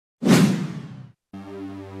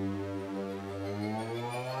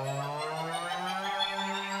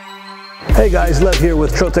Hey guys, Lev here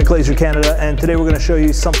with Trotec Laser Canada, and today we're going to show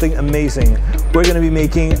you something amazing. We're going to be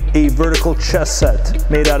making a vertical chest set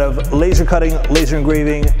made out of laser cutting, laser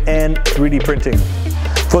engraving, and 3D printing.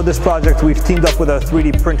 For this project, we've teamed up with our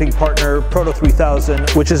 3D printing partner, Proto 3000,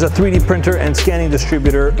 which is a 3D printer and scanning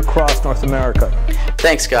distributor across North America.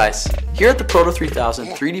 Thanks guys. Here at the Proto 3000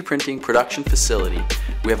 3D printing production facility,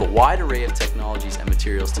 we have a wide array of technologies and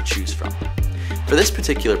materials to choose from. For this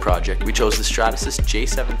particular project, we chose the Stratasys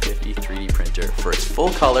J750 3D printer for its full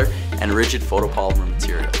color and rigid photopolymer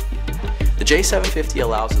material. The J750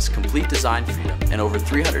 allows us complete design freedom and over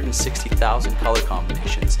 360,000 color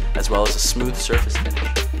combinations, as well as a smooth surface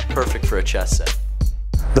finish, perfect for a chest set.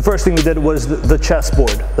 The first thing we did was the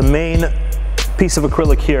chessboard, the main piece of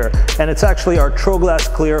acrylic here, and it's actually our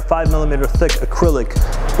TroGlass Clear 5mm thick acrylic.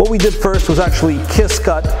 What we did first was actually kiss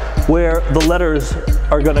cut where the letters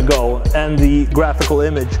are going to go and the graphical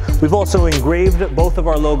image. We've also engraved both of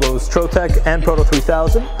our logos, Trotec and Proto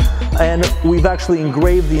 3000, and we've actually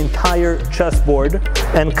engraved the entire chessboard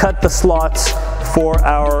and cut the slots for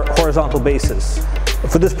our horizontal bases.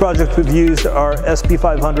 For this project, we've used our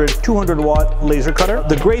SP500 200-watt laser cutter.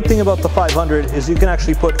 The great thing about the 500 is you can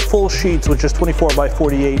actually put full sheets, which is 24 by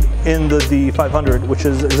 48, in the 500, which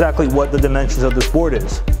is exactly what the dimensions of this board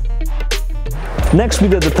is. Next, we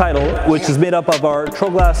did the title, which is made up of our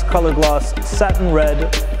TroGlass Colour Gloss Satin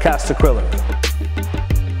Red cast acrylic.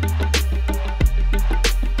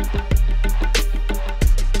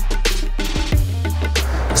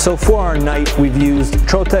 So for our knight, we've used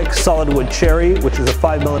Trotec Solid Wood Cherry, which is a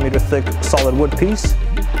 5mm thick solid wood piece.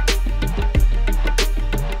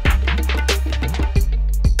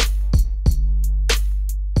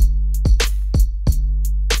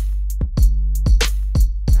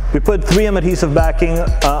 We put 3M adhesive backing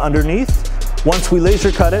underneath. Once we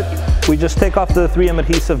laser cut it, we just take off the 3M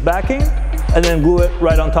adhesive backing and then glue it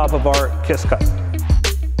right on top of our kiss cut.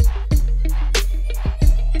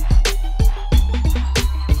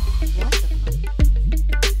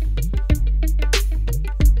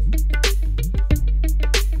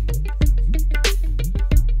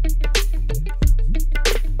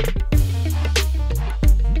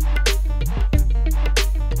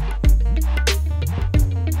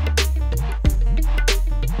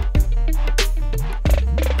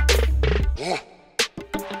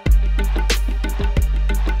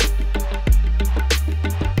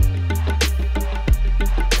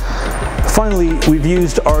 Finally, we've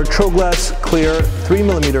used our TroGlass Clear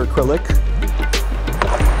 3mm acrylic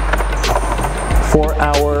for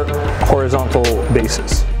our horizontal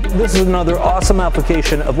bases. This is another awesome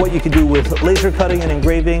application of what you can do with laser cutting and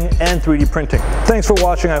engraving and 3D printing. Thanks for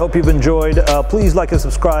watching. I hope you've enjoyed. Please like and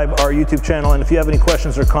subscribe our YouTube channel, and if you have any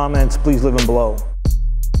questions or comments, please leave them below.